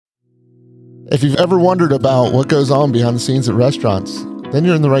If you've ever wondered about what goes on behind the scenes at restaurants, then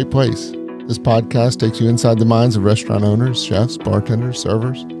you're in the right place. This podcast takes you inside the minds of restaurant owners, chefs, bartenders,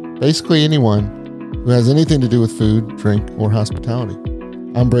 servers, basically anyone who has anything to do with food, drink, or hospitality.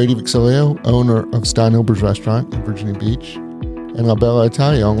 I'm Brady Vixilio, owner of Steinhilber's Restaurant in Virginia Beach and La Bella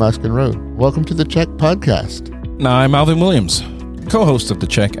Italia on Laskin Road. Welcome to the Check Podcast. Now, I'm Alvin Williams, co-host of The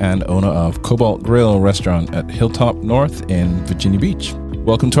Check and owner of Cobalt Grill Restaurant at Hilltop North in Virginia Beach.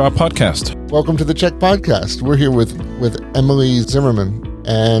 Welcome to our podcast. Welcome to the Check Podcast. We're here with Emmalee Zimmerman,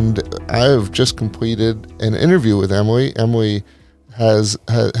 and I have just completed an interview with Emmalee. Emmalee has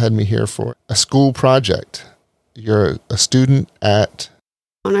had me here for a school project. You're a student at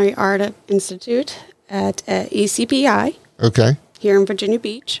Culinary Art Institute at ECPI. Okay. Here in Virginia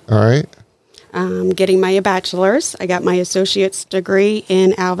Beach. All right. Getting my bachelor's. I got my associate's degree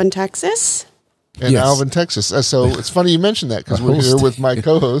in Alvin, Texas. In Alvin, Texas. So it's funny you mentioned that because we're here with my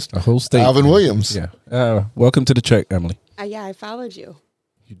co-host, a whole state. Alvin Williams. Yeah. Welcome to the Check, Emmalee. Yeah, I followed you.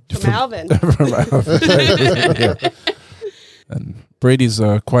 From Alvin. From Alvin. Yeah. And Brady's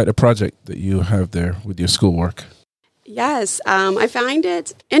quite a project that you have there with your schoolwork. Yes. I find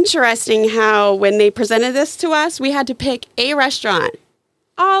it interesting how when they presented this to us, we had to pick a restaurant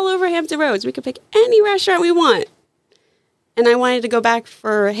all over Hampton Roads. We could pick any restaurant we want. And I wanted to go back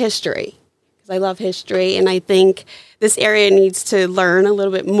for history. I love history, and I think this area needs to learn a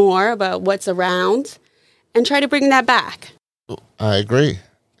little bit more about what's around and try to bring that back. I agree.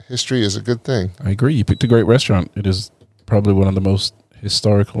 History is a good thing. I agree. You picked a great restaurant. It is probably one of the most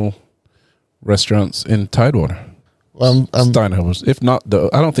historical restaurants in Tidewater. Well, Steinhilber's. If not,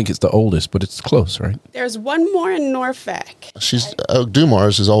 I don't think it's the oldest, but it's close, right? There's one more in Norfolk.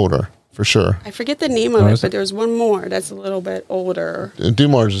 Dumars is older. For sure. I forget the name of it, but there's one more that's a little bit older.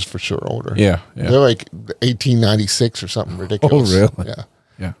 Dumars is for sure older. Yeah. They're like 1896 or something ridiculous. Oh, really?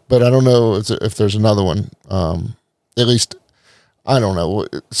 Yeah. But I don't know if there's another one. At least, I don't know.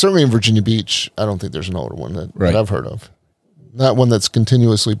 Certainly in Virginia Beach, I don't think there's an older one that I've heard of. Not one that's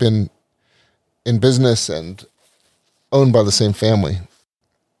continuously been in business and owned by the same family.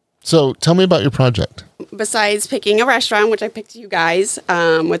 So tell me about your project. Besides picking a restaurant, which I picked you guys,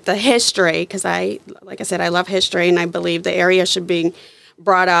 with the history, because like I said, I love history, and I believe the area should be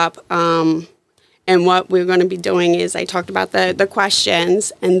brought up. And what we're going to be doing is I talked about the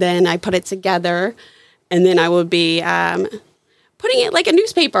questions, and then I put it together, and then I will be putting it like a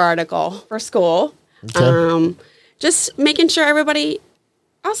newspaper article for school. Okay. Just making sure everybody.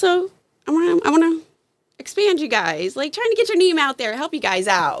 Also, I want to expand you guys, like trying to get your name out there, help you guys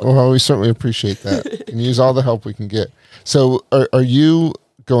out. Well, we certainly appreciate that and use all the help we can get. So are you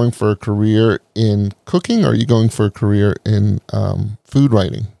going for a career in cooking, or are you going for a career in food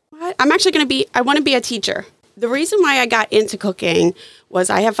writing? I'm actually I want to be a teacher. The reason why I got into cooking was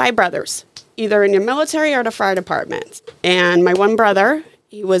I have 5 brothers, either in the military or the fire department. And my one brother,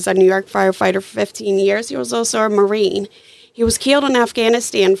 he was a New York firefighter for 15 years. He was also a Marine. He was killed in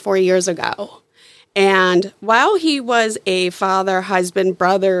Afghanistan 4 years ago. And while he was a father, husband,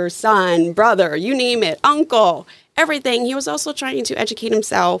 brother, son, brother, you name it, uncle, everything, he was also trying to educate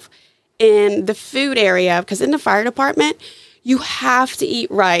himself in the food area, because in the fire department, you have to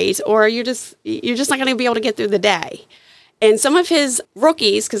eat right, or you're just not going to be able to get through the day. And some of his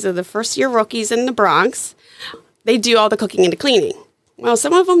rookies, because they're the first year rookies in the Bronx, they do all the cooking and the cleaning. Well,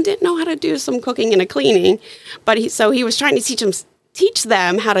 some of them didn't know how to do some cooking and the cleaning, so he was trying to teach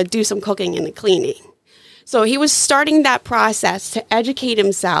them how to do some cooking and the cleaning. So he was starting that process to educate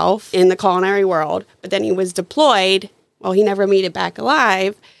himself in the culinary world, but then he was deployed. Well, he never made it back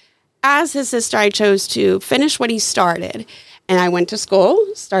alive. As his sister, I chose to finish what he started. And I went to school,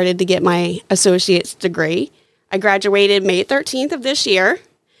 started to get my associate's degree. I graduated May 13th of this year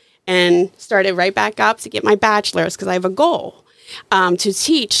and started right back up to get my bachelor's, because I have a goal to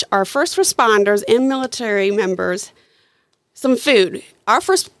teach our first responders and military members some food. Our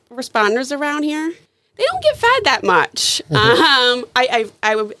first responders around here, they don't get fed that much. I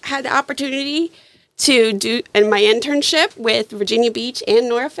had the opportunity to do in my internship with Virginia Beach and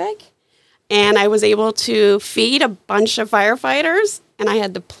Norfolk, and I was able to feed a bunch of firefighters, and I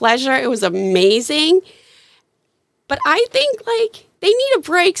had the pleasure. It was amazing. But I think they need a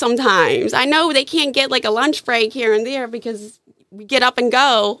break sometimes. I know they can't get a lunch break here and there because we get up and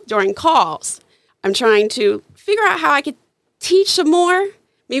go during calls. I'm trying to figure out how I could teach some more,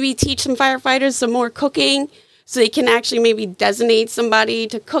 maybe teach some firefighters some more cooking so they can actually maybe designate somebody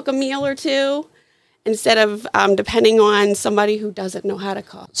to cook a meal or two instead of depending on somebody who doesn't know how to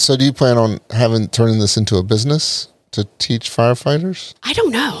cook. So do you plan on turning this into a business to teach firefighters? I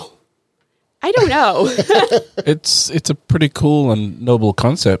don't know. I don't know. It's a pretty cool and noble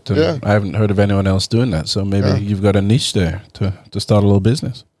concept, and I haven't heard of anyone else doing that. So maybe you've got a niche there to start a little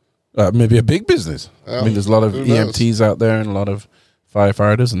business, maybe a big business. I mean, there's a lot of EMTs out there and a lot of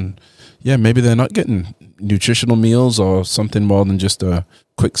firefighters, and maybe they're not getting nutritional meals or something more than just a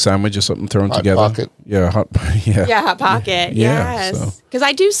quick sandwich or something thrown together. Pocket. Hot pocket. Yes, because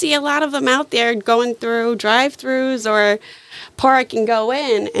I do see a lot of them out there going through drive-throughs or park and go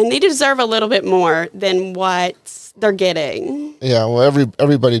in, and they deserve a little bit more than what they're getting. Yeah, well,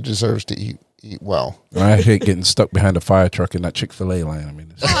 everybody deserves to eat well. I hate getting stuck behind a fire truck in that Chick-fil-A line. I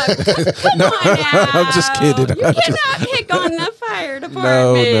mean, come on now. I'm just kidding. You cannot pick on the fire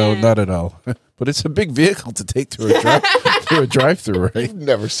department. No, not at all. But it's a big vehicle to take to a drive-through, right? You've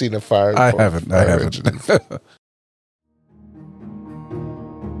never seen a fire. I haven't.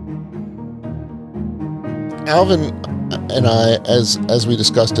 Alvin and I, as we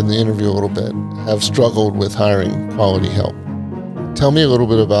discussed in the interview a little bit, have struggled with hiring quality help. Tell me a little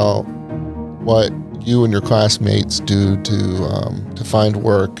bit about what you and your classmates do to find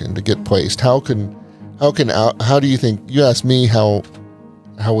work and to get placed. How do you think? You asked me how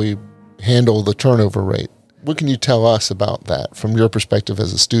we handle the turnover rate. What can you tell us about that from your perspective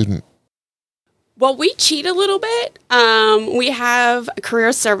as a student? Well, we cheat a little bit. We have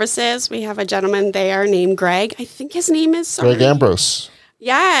career services. We have a gentleman there named Greg. I think his name is Greg Ambrose.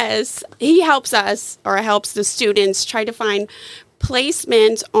 Yes. He helps us, or helps the students try to find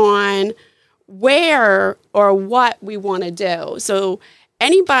placement on where or what we want to do. So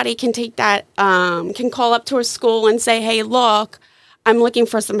anybody can take that, can call up to a school and say, hey, look, I'm looking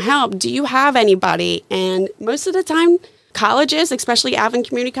for some help. Do you have anybody? And most of the time, colleges, especially Avon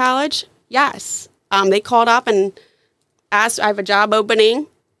Community College, yes. They called up and asked, I have a job opening.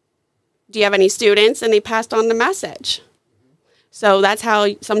 Do you have any students? And they passed on the message. So that's how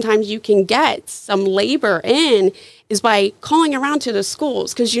sometimes you can get some labor in, is by calling around to the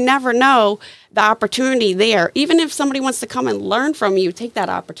schools, because you never know the opportunity there. Even if somebody wants to come and learn from you, take that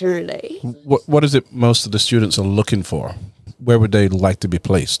opportunity. What is it most of the students are looking for? Where would they like to be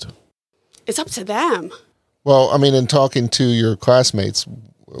placed? It's up to them. Well, I mean, in talking to your classmates,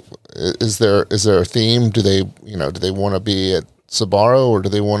 is there a theme? Do they want to be at Sbarro, or do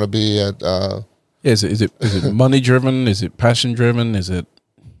they want to be at? Is it money driven? Is it passion driven? Is it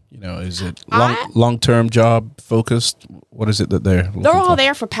long term job focused? What is it that they're all for?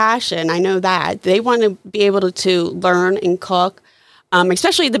 There for passion. I know that they want to be able to learn and cook,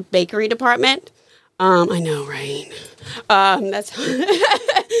 especially the bakery department. I know, right? That's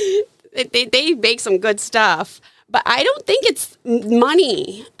they bake some good stuff, but I don't think it's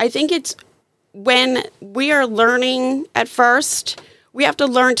money. I think it's when we are learning at first, we have to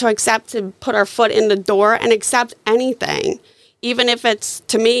learn to accept, to put our foot in the door and accept anything. Even if it's,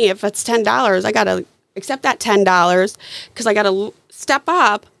 to me, if it's $10, I got to accept that $10 because I got to step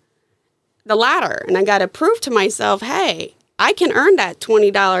up the ladder and I got to prove to myself, hey, I can earn that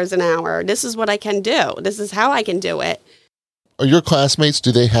 $20 an hour. This is what I can do. This is how I can do it. Are your classmates,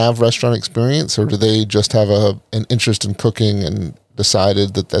 do they have restaurant experience, or do they just have an interest in cooking and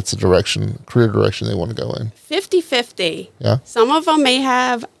decided that that's a career direction they want to go in? 50-50. Yeah. Some of them may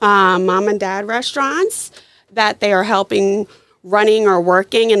have mom and dad restaurants that they are helping running or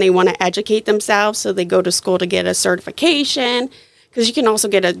working, and they want to educate themselves, so they go to school to get a certification, because you can also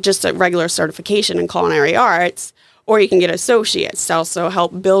get just a regular certification in culinary arts, or you can get associates to also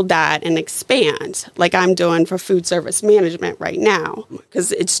help build that and expand, like I'm doing for food service management right now,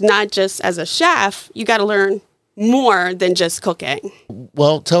 because it's not just as a chef, you got to learn more than just cooking.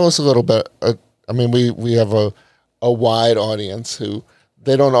 Well, tell us a little bit. I mean, we have a wide audience who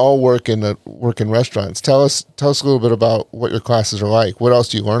they don't all work in restaurants. Tell us a little bit about what your classes are like. What else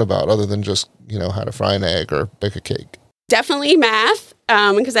do you learn about other than just how to fry an egg or bake a cake? Definitely math,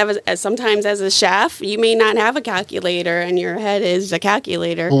 because sometimes as a chef, you may not have a calculator and your head is a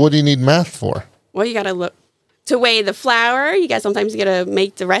calculator. Well, what do you need math for? Well, you got to look to weigh the flour. Sometimes you got to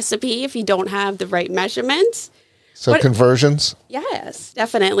make the recipe if you don't have the right measurements. So conversions? Yes,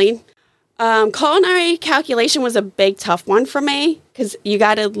 definitely. Culinary calculation was a big, tough one for me, because you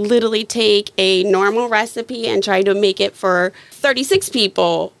got to literally take a normal recipe and try to make it for 36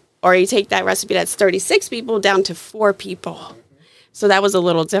 people. Or you take that recipe that's 36 people down to 4 people. So that was a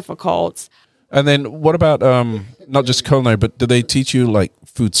little difficult. And then what about not just culinary, but do they teach you like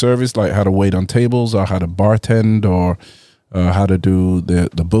food service, like how to wait on tables or how to bartend or how to do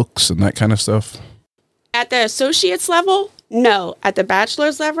the books and that kind of stuff? At the associate's level, no. At the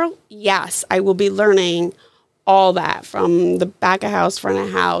bachelor's level, yes. I will be learning all that, from the back of house, front of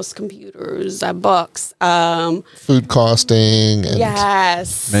house, computers, books. Food costing. And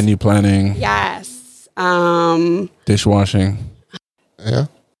yes. Menu planning. Yes. Dishwashing. Yeah.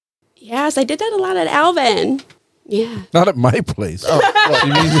 Yes, I did that a lot at Alvin. Yeah. Not at my place. Oh,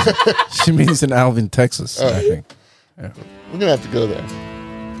 she means in Alvin, Texas, I think. Yeah. We're going to have to go there.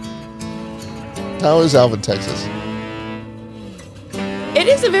 How is Alvin, Texas? It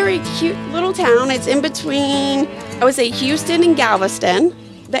is a very cute little town. It's in between, I would say, Houston and Galveston.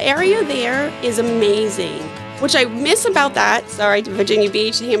 The area there is amazing. Which I miss about that, Virginia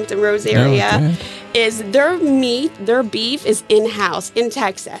Beach, Hampton Roads area, is their meat, their beef is in-house in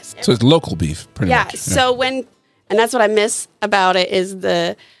Texas. So it's local beef, pretty much. Yeah, so and that's what I miss about it, is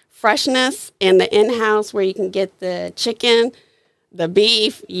the freshness and the in-house, where you can get the chicken, the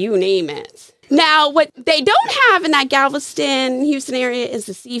beef, you name it. Now, what they don't have in that Galveston, Houston area is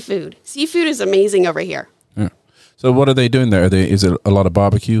the seafood. Seafood is amazing over here. Yeah. So what are they doing there? Is it a lot of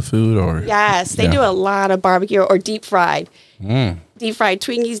barbecue food, or? Yes, they do a lot of barbecue or deep fried. Deep fried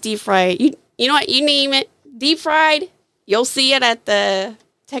Twinkies, deep fried. You know what? You name it, deep fried. You'll see it at the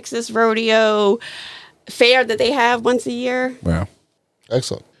Texas Rodeo fair that they have once a year. Wow.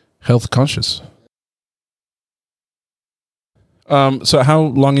 Excellent. Health conscious. So how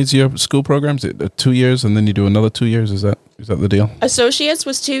long is your school program? Is it 2 years and then you do another 2 years? Is that the deal? Associates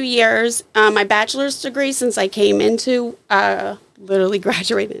was 2 years. My bachelor's degree, since I came into, literally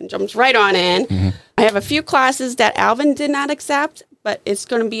graduated and jumped right on in. Mm-hmm. I have a few classes that Alvin did not accept, but it's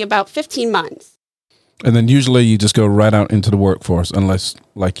going to be about 15 months. And then usually you just go right out into the workforce, unless,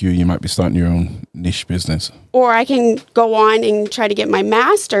 like you might be starting your own niche business. Or I can go on and try to get my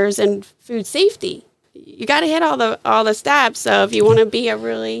master's in food safety. You got to hit all the steps. So if you want to be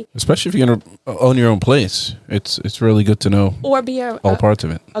especially if you're going to own your own place, it's really good to know. Or be all parts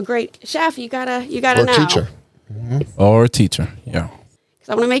of it. A great chef. You gotta or know. Teacher. Mm-hmm. Or a teacher. Yeah. Because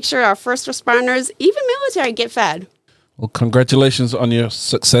I want to make sure our first responders, even military, get fed. Well, congratulations on your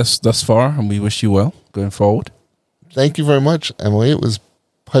success thus far, and we wish you well going forward. Thank you very much, Emmalee. It was a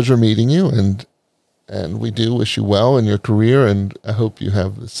pleasure meeting you, and we do wish you well in your career, and I hope you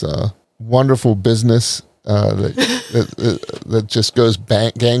have this wonderful business that just goes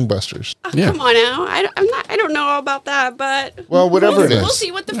gangbusters. Come on now, I don't know all about that, but whatever it is, we'll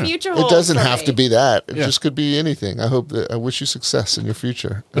see what the future holds. It doesn't have me. to be that. It just could be anything. I wish you success in your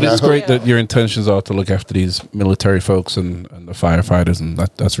future. But it's great that your intentions are to look after these military folks and the firefighters, and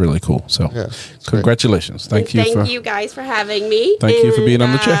that's really cool. So, congratulations! Thank you guys for having me. Thank you for being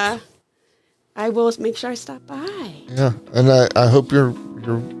on the check. I will make sure I stop by. Yeah, and I hope your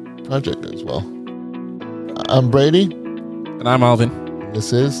project goes well. I'm Brady. And I'm Alvin.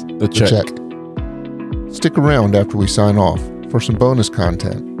 This is The Check. Stick around after we sign off for some bonus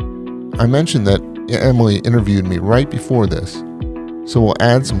content. I mentioned that Emmalee interviewed me right before this, so we'll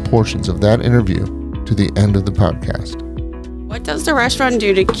add some portions of that interview to the end of the podcast. What does the restaurant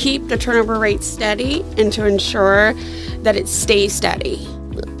do to keep the turnover rate steady and to ensure that it stays steady?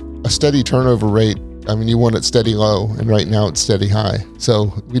 A steady turnover rate, you want it steady low, and right now it's steady high.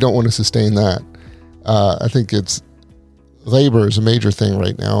 So we don't want to sustain that. I think labor is a major thing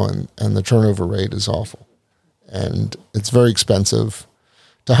right now, and the turnover rate is awful. And it's very expensive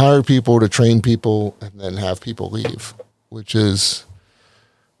to hire people, to train people, and then have people leave, which is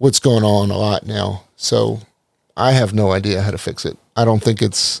what's going on a lot now. So I have no idea how to fix it. I don't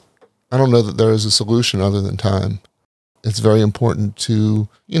know that there is a solution other than time. It's very important to,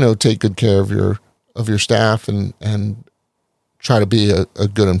 take good care of your staff and try to be a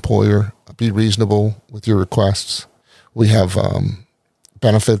good employer, be reasonable with your requests. We have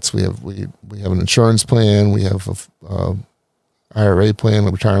benefits. We have an insurance plan. We have a IRA plan,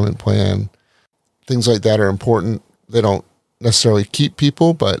 a retirement plan. Things like that are important. They don't necessarily keep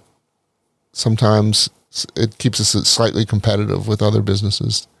people, but sometimes it keeps us slightly competitive with other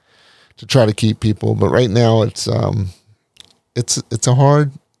businesses to try to keep people. But right now, it's a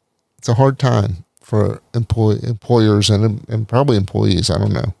hard time for employers and probably employees. I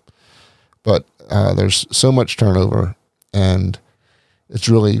don't know, but there's so much turnover, and it's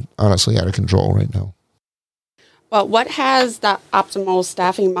really honestly out of control right now. Well, what has the optimal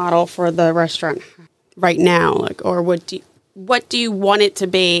staffing model for the restaurant right now? Or what do you want it to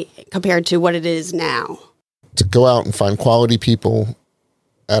be compared to what it is now? To go out and find quality people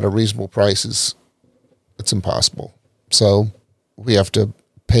at a reasonable price it's impossible. So we have to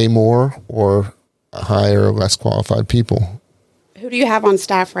pay more or hire less qualified people. Who do you have on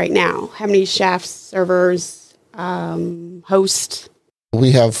staff right now? How many chefs, servers, hosts?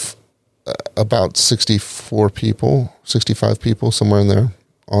 We have about 65 people, somewhere in there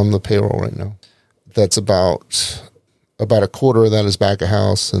on the payroll right now. that's about a quarter of that is back of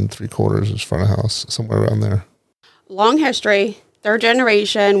house and 3/4 is front of house, somewhere around there. Long history, 3rd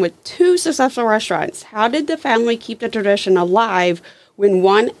generation with 2 successful restaurants. How did the family keep the tradition alive when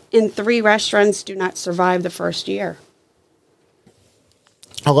 1 in 3 restaurants do not survive the first year?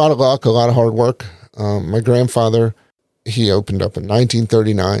 A lot of luck, a lot of hard work. My grandfather, he opened up in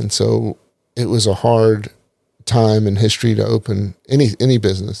 1939, so it was a hard time in history to open any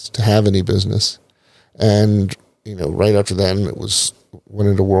business, to have any business. And, right after that, it went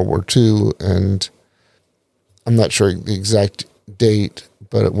into World War II, and I'm not sure the exact date,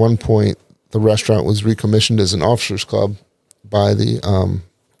 but at one point the restaurant was recommissioned as an officers club by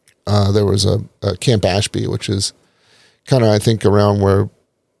there was a Camp Ashby, which is kind of, I think, around where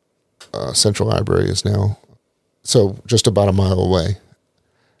Central Library is now. So just about a mile away.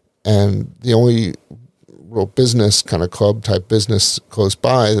 And the only real business, kind of club type business close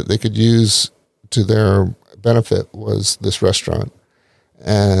by that they could use to their benefit was this restaurant.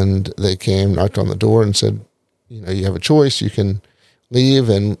 And they came, knocked on the door and said, you have a choice. You can leave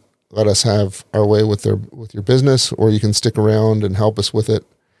and let us have our way with your business, or you can stick around and help us with it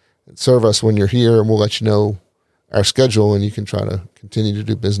and serve us when you're here, and we'll let you know our schedule and you can try to continue to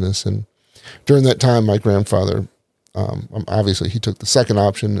do business. And during that time, my grandfather, obviously he took the second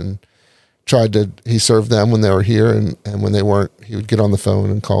option and he served them when they were here, and when they weren't, he would get on the phone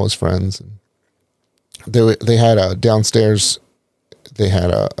and call his friends. And they had a downstairs, they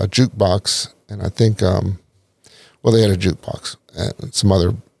had a jukebox, and I think, they had a jukebox and some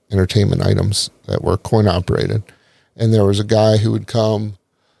other entertainment items that were coin operated. And there was a guy who would come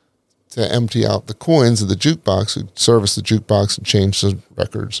to empty out the coins of the jukebox, who'd service the jukebox and change the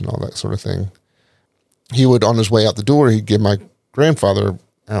records and all that sort of thing. He would, on his way out the door, he'd give my grandfather,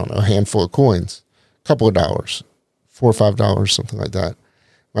 a handful of coins, a couple of dollars, $4 or $5, something like that.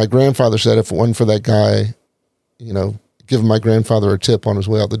 My grandfather said if it wasn't for that guy, giving my grandfather a tip on his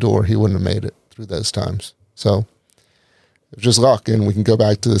way out the door, he wouldn't have made it through those times. So it was just luck, and we can go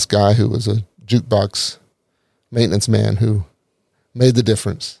back to this guy who was a jukebox maintenance man who made the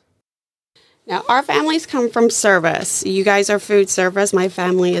difference. Now, our families come from service. You guys are food service. My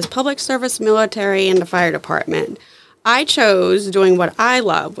family is public service, military, and the fire department. I chose doing what I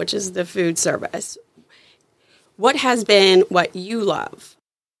love, which is the food service. What has been what you love?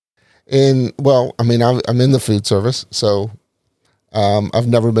 I'm in the food service, so I've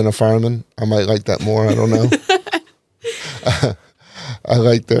never been a fireman. I might like that more. I don't know. I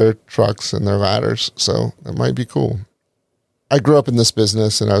like their trucks and their ladders, so that might be cool. I grew up in this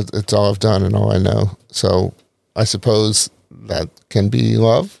business, and it's all I've done and all I know. So I suppose that can be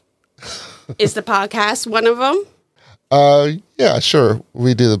love. Is the podcast one of them? Yeah, sure.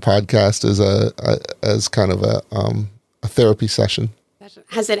 We do the podcast as kind of a therapy session.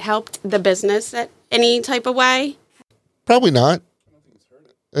 Has it helped the business in any type of way? Probably not.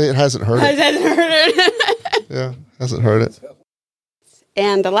 It hasn't hurt it. Yeah, hasn't hurt it.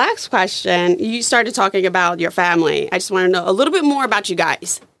 And the last question, you started talking about your family. I just want to know a little bit more about you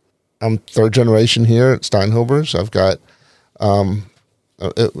guys. I'm 3rd generation here at Steinhilber's. I've got,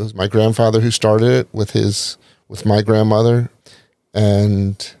 it was my grandfather who started it with my grandmother.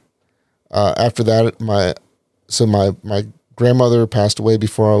 And after that, my grandmother passed away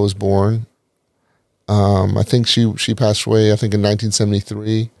before I was born. I think she passed away, in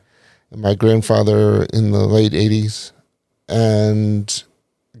 1973. And my grandfather in the late 80s. And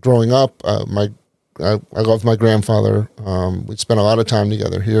growing up, I loved my grandfather. We spent a lot of time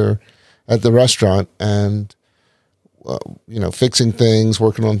together here at the restaurant, and fixing things,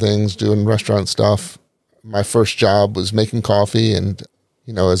 working on things, doing restaurant stuff. My first job was making coffee, and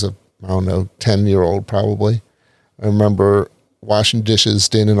as a 10-year-old probably, I remember washing dishes,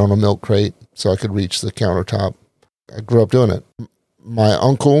 standing on a milk crate so I could reach the countertop. I grew up doing it. My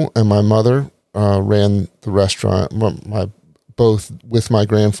uncle and my mother ran the restaurant. Both with my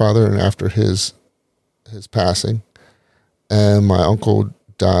grandfather and after his passing. And my uncle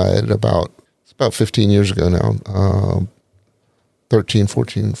died about 15 years ago now,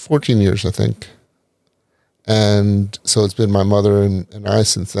 14 years, I think. And so it's been my mother and I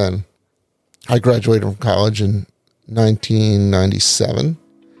since then. I graduated from college in 1997,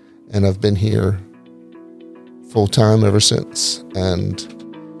 and I've been here full-time ever since, and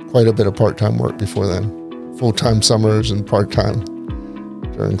quite a bit of part-time work before then. Full-time summers and part-time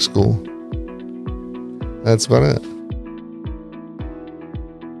during school. That's about it.